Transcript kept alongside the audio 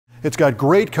It's got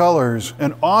great colors,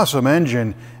 an awesome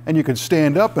engine, and you can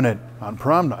stand up in it on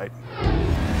prom night.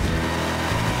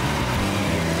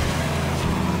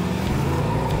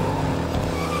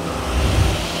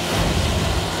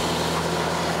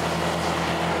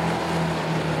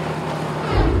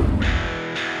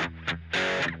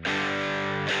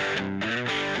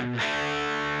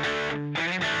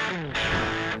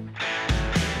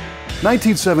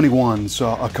 (1971)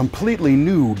 saw a completely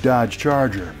new Dodge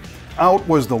Charger. Out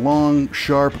was the long,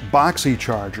 sharp, boxy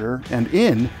Charger, and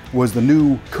in was the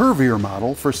new curvier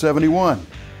model for '71.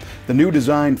 The new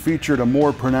design featured a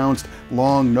more pronounced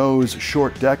long nose,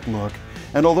 short deck look,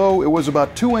 and although it was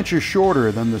about 2 inches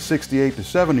shorter than the '68 to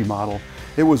 '70 model,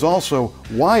 it was also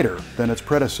wider than its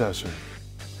predecessor.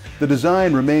 The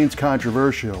design remains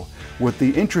controversial, with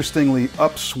the interestingly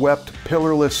upswept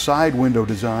pillarless side window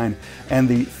design and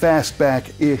the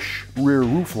fastback-ish rear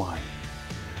roofline.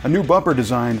 A new bumper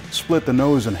design split the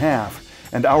nose in half,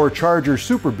 and our Charger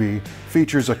Super B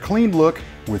features a clean look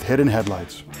with hidden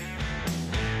headlights.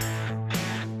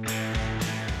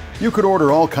 You could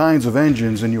order all kinds of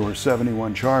engines in your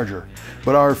 '71 Charger,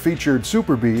 but our featured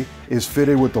Super B is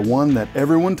fitted with the one that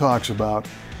everyone talks about,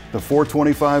 the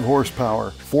 425 horsepower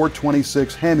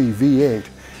 426 Hemi V8,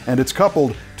 and it's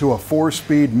coupled to a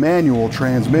 4-speed manual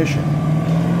transmission.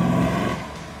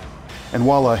 And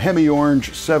while a Hemi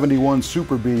Orange '71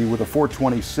 Super B with a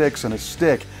 426 and a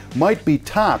stick might be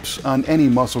tops on any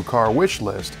muscle car wish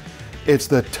list, it's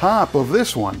the top of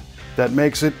this one that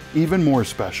makes it even more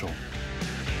special.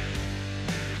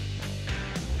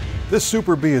 This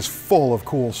Super B is full of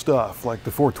cool stuff, like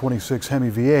the 426 Hemi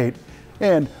V8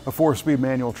 and a 4-speed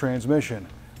manual transmission.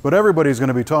 But everybody's going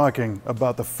to be talking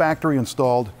about the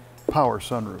factory-installed power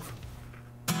sunroof.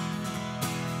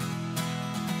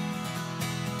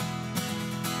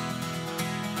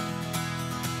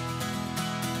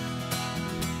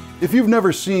 If you've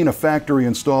never seen a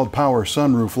factory-installed power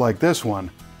sunroof like this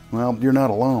one, well, you're not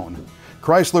alone.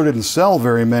 Chrysler didn't sell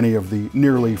very many of the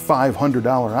nearly $500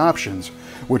 options,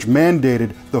 which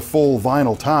mandated the full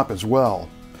vinyl top as well.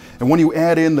 And when you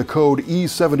add in the code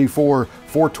E74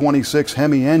 426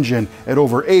 Hemi engine at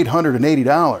over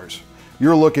 $880,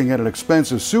 you're looking at an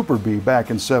expensive Super B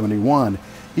back in '71,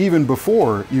 even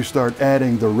before you start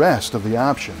adding the rest of the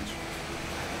options.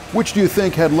 Which do you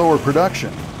think had lower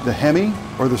production, the Hemi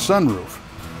or the sunroof?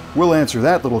 We'll answer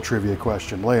that little trivia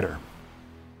question later.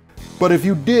 But if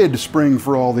you did spring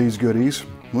for all these goodies,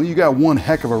 well, you got one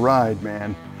heck of a ride,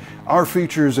 man. Our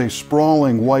features a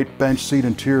sprawling white bench seat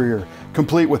interior,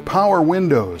 complete with power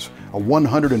windows, a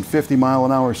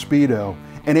 150-mile-an-hour speedo,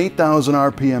 an 8,000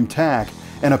 RPM tach,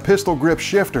 and a pistol grip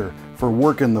shifter for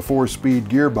working the 4-speed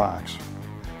gearbox.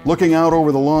 Looking out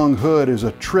over the long hood is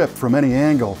a trip from any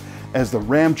angle as the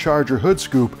Ram Charger hood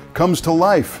scoop comes to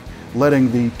life,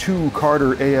 letting the 2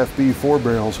 Carter AFB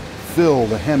 4-barrels fill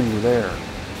the Hemi with air.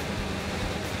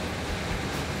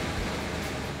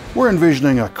 We're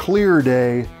envisioning a clear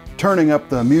day, turning up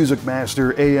the Music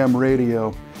Master AM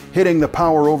radio, hitting the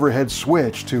power overhead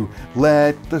switch to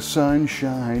let the sun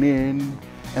shine in,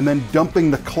 and then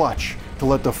dumping the clutch to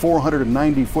let the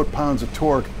 490 foot-pounds of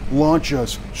torque launch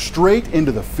us straight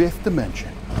into the 5th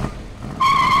dimension.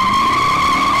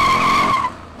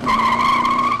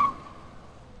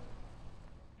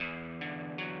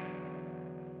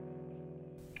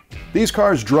 These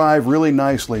cars drive really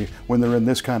nicely when they're in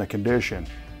this kind of condition.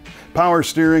 Power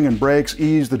steering and brakes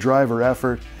ease the driver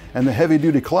effort, and the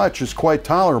heavy-duty clutch is quite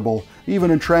tolerable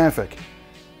even in traffic.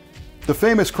 The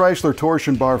famous Chrysler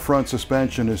torsion bar front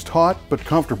suspension is taut but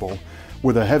comfortable,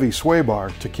 with a heavy sway bar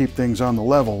to keep things on the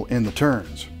level in the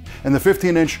turns. And the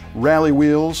 15-inch rally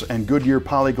wheels and Goodyear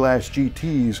Polyglass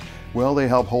GTs, well, they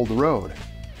help hold the road.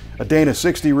 A Dana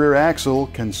 60 rear axle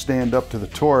can stand up to the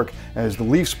torque as the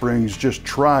leaf springs just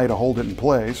try to hold it in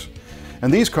place.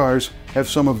 And these cars have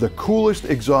some of the coolest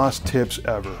exhaust tips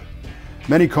ever.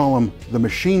 Many call them the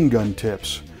machine gun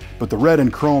tips, but the red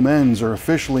and chrome ends are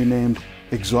officially named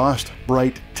Exhaust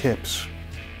Bright Tips.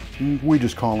 We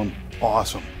just call them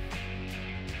awesome.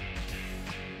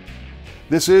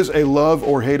 This is a love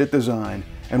or hate it design,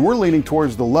 and we're leaning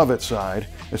towards the love it side,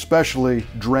 especially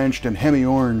drenched in Hemi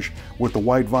Orange with the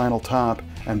white vinyl top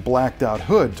and blacked out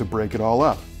hood to break it all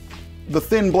up. The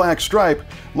thin black stripe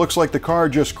looks like the car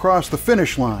just crossed the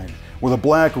finish line with a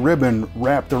black ribbon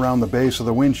wrapped around the base of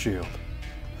the windshield.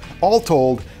 All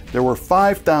told, there were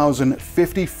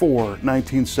 5,054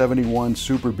 1971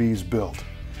 Super Bs built.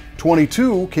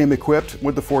 22 came equipped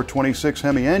with the 426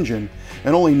 Hemi engine,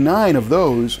 and only 9 of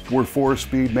those were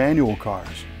 4-speed manual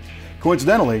cars.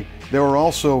 Coincidentally, There were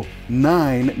also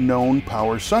 9 known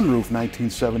power sunroof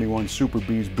 1971 Super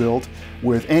Bs built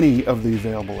with any of the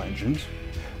available engines.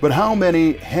 But how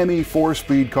many Hemi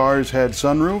 4-speed cars had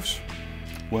sunroofs?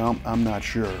 Well, I'm not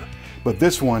sure. But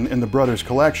this one in the brothers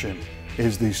collection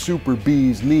is the Super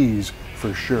B's knees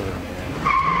for sure,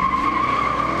 man.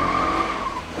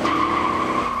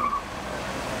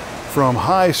 From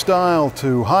high style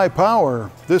to high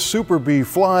power, this Super B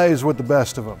flies with the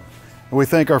best of them. And we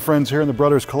thank our friends here in the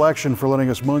Brothers Collection for letting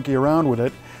us monkey around with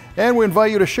it. And we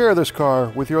invite you to share this car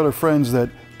with your other friends that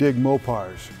dig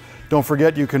Mopars. Don't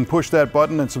forget you can push that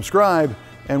button and subscribe,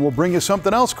 and we'll bring you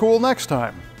something else cool next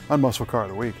time on Muscle Car of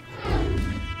the Week.